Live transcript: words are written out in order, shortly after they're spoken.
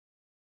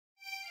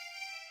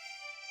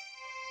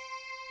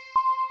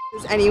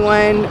Does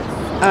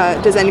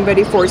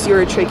anybody force you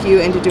or trick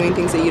you into doing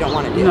things that you don't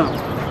want to do? No.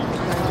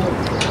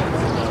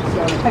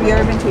 Have you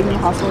ever been taken to the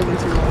hospital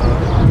against your will?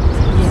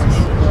 Yes.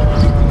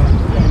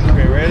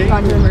 Okay, ready?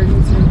 Gone to the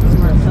emergency room because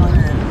you weren't feeling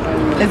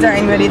it? Is there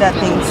anybody that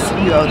thinks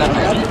you owe them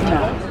money?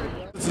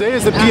 No. Today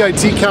is the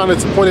PIT count.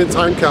 It's a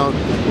point-in-time count.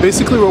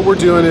 Basically what we're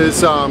doing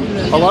is a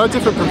lot of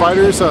different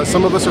providers.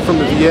 Some of us are from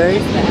the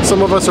VA,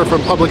 some of us are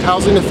from Public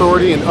Housing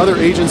Authority and other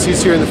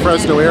agencies here in the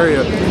Fresno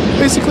area.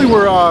 Basically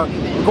we're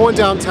going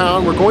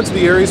downtown, we're going to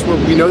the areas where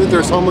we know that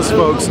there's homeless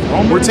folks.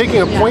 We're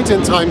taking a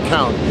point-in-time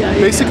count,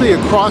 basically a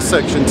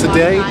cross-section.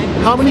 Today,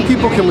 how many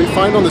people can we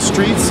find on the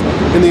streets,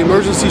 in the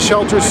emergency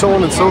shelters, so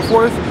on and so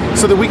forth,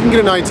 so that we can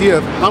get an idea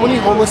of how many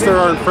homeless there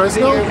are in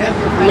Fresno,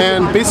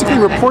 and basically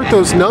report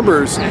those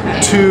numbers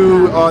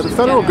to the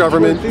federal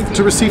government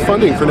to receive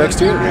funding for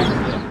next year.